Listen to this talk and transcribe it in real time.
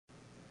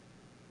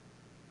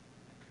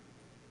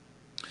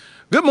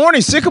Good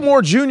morning,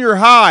 Sycamore Junior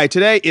High.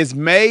 Today is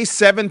May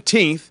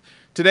 17th.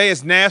 Today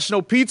is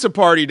National Pizza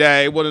Party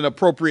Day. What an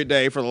appropriate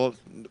day for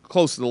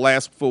close to the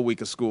last full week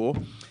of school.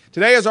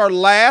 Today is our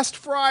last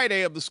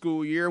Friday of the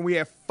school year, and we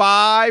have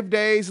 5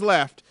 days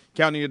left,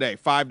 counting today.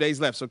 5 days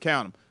left, so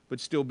count them, but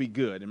still be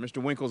good. And Mr.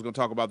 Winkle is going to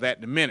talk about that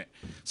in a minute.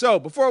 So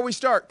before we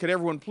start, could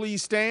everyone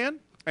please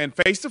stand and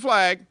face the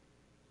flag?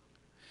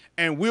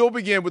 And we'll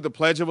begin with the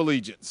Pledge of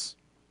Allegiance.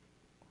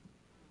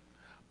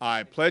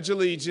 I pledge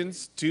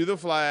allegiance to the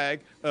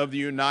flag of the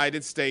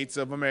United States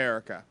of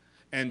America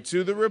and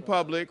to the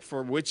republic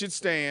for which it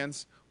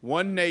stands,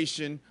 one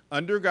nation,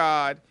 under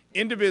God,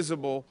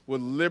 indivisible,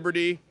 with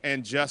liberty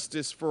and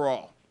justice for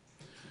all.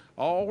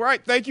 All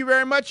right, thank you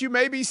very much. You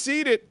may be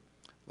seated.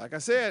 Like I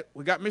said,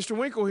 we got Mr.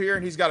 Winkle here,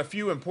 and he's got a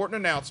few important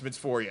announcements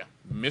for you.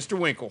 Mr.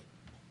 Winkle.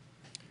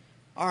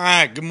 All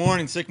right, good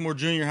morning, Sycamore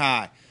Junior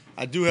High.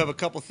 I do have a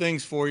couple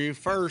things for you.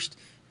 First,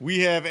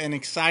 we have an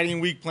exciting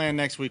week planned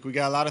next week. We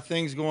got a lot of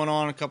things going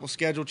on, a couple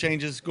schedule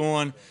changes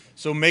going.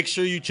 So make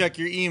sure you check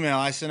your email.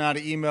 I sent out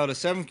an email to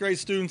 7th grade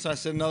students. I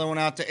sent another one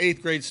out to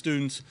 8th grade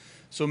students.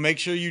 So make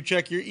sure you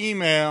check your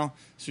email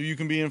so you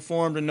can be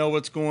informed and know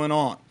what's going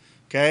on.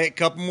 Okay, a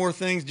couple more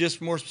things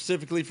just more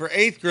specifically for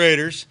 8th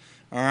graders.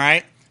 All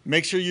right,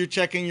 make sure you're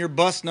checking your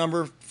bus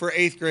number for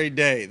 8th grade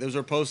day. Those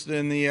are posted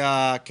in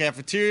the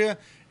cafeteria.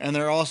 And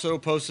they're also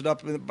posted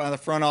up by the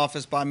front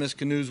office by Ms.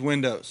 Canoe's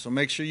windows. So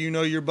make sure you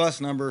know your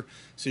bus number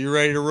so you're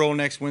ready to roll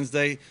next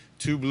Wednesday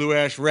to Blue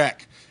Ash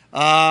Rec.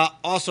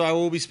 Also, I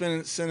will be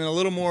sending a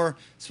little more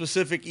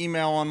specific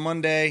email on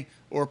Monday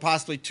or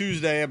possibly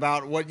Tuesday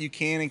about what you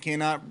can and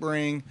cannot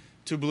bring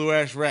to Blue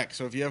Ash Rec.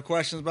 So if you have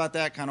questions about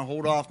that, kind of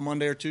hold off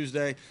Monday or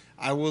Tuesday.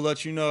 I will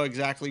let you know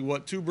exactly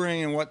what to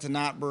bring and what to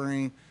not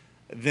bring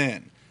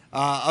then.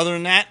 Other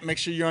than that, make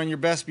sure you're on your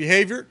best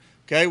behavior.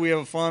 Okay, we have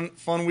a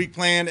fun week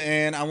planned,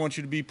 and I want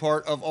you to be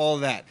part of all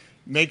of that.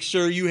 Make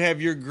sure you have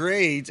your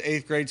grades,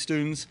 8th grade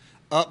students,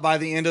 up by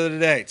the end of the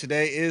day.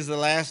 Today is the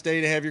last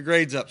day to have your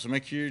grades up, so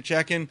make sure you're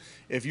checking.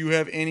 If you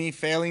have any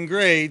failing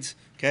grades,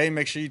 okay,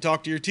 make sure you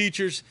talk to your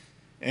teachers,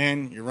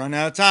 and you're running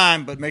out of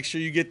time, but make sure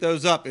you get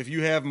those up. If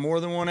you have more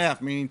than one F,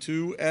 meaning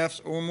 2 Fs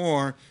or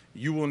more,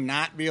 you will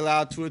not be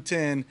allowed to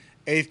attend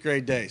 8th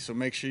grade day, so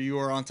make sure you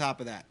are on top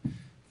of that.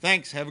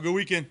 Thanks. Have a good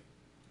weekend.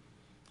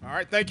 All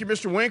right, thank you,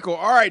 Mr. Winkle.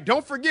 All right,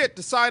 don't forget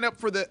to sign up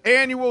for the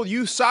annual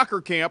youth soccer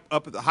camp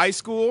up at the high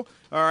school.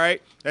 All right,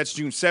 that's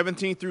June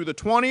 17th through the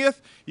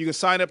 20th. You can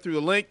sign up through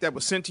the link that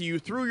was sent to you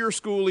through your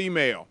school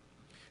email.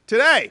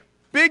 Today,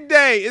 big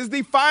day, is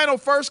the final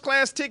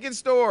first-class ticket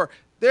store.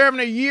 They're having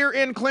a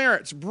year-end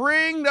clearance.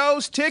 Bring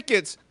those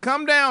tickets.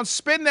 Come down,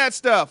 spend that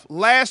stuff.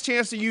 Last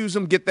chance to use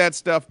them, get that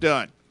stuff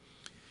done.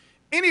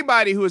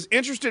 Anybody who is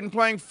interested in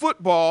playing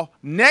football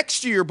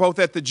next year, both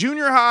at the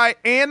junior high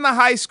and the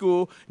high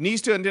school,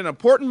 needs to attend an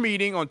important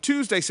meeting on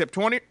Tuesday, Tuesday,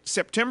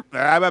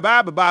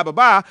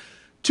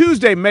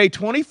 May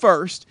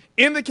 21st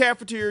in the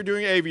cafeteria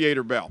during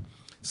Aviator Bell.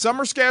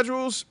 Summer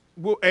schedules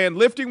and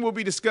lifting will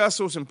be discussed,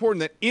 so it's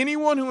important that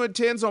anyone who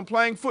intends on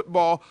playing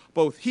football,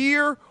 both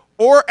here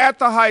or at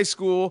the high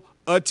school,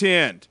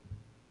 attend.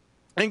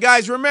 And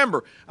guys,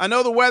 remember, I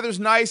know the weather's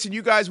nice and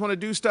you guys want to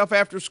do stuff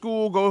after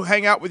school, go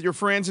hang out with your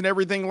friends and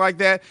everything like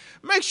that.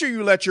 Make sure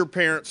you let your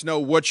parents know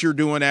what you're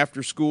doing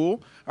after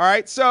school. All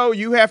right, so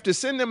you have to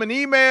send them an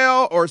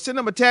email or send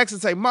them a text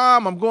and say,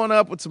 Mom, I'm going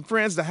up with some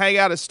friends to hang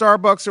out at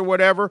Starbucks or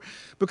whatever.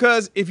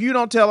 Because if you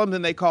don't tell them,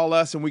 then they call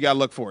us and we got to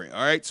look for you.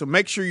 All right, so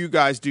make sure you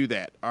guys do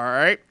that. All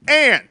right,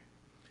 and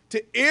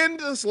to end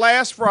this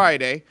last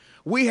Friday,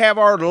 we have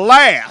our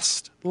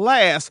last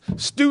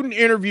student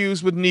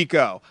interviews with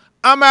Nico.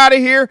 I'm out of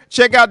here.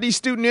 Check out these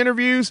student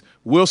interviews.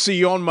 We'll see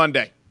you on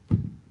Monday.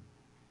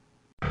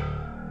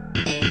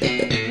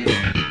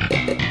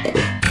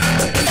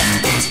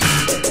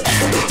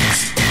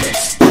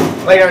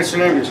 Lay down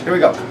student interviews. Here we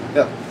go.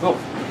 Go. Go.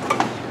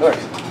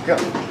 Go.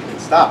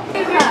 Stop.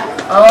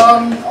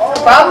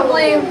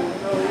 Probably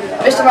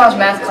Mr. Miles'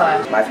 math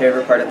class. My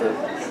favorite part of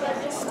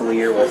the school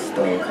year was the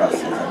lacrosse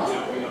season.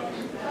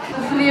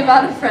 The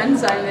amount of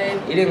friends I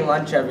made. Eating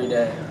lunch every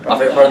day. My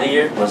favorite part of the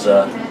year was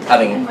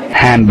having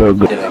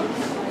hamburger. Doing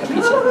a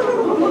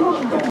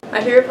pizza.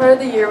 My favorite part of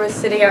the year was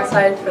sitting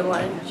outside for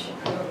lunch.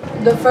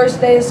 The first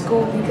day of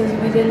school because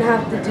we didn't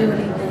have to do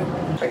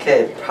anything.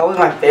 Okay, probably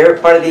my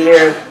favorite part of the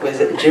year was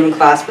gym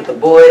class with the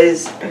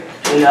boys.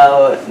 You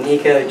know,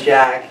 Nico,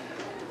 Jack,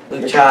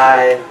 Luke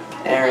Chai,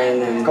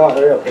 Aaron, and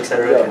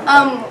etc.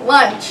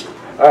 Lunch.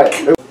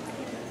 Alright.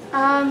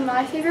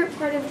 My favorite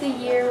part of the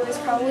year was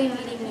probably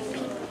meeting new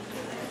people.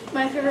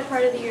 My favorite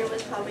part of the year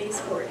was probably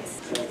sports.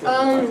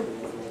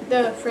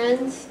 The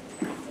friends.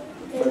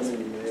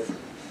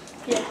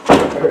 Yeah.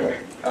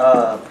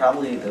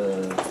 Probably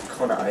the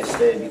Kona Ice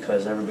Day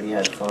because everybody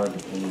had fun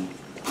and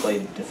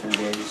played different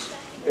games.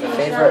 My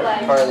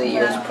favorite part of the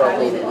year is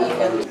probably the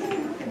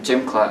weekend.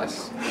 Gym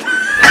class.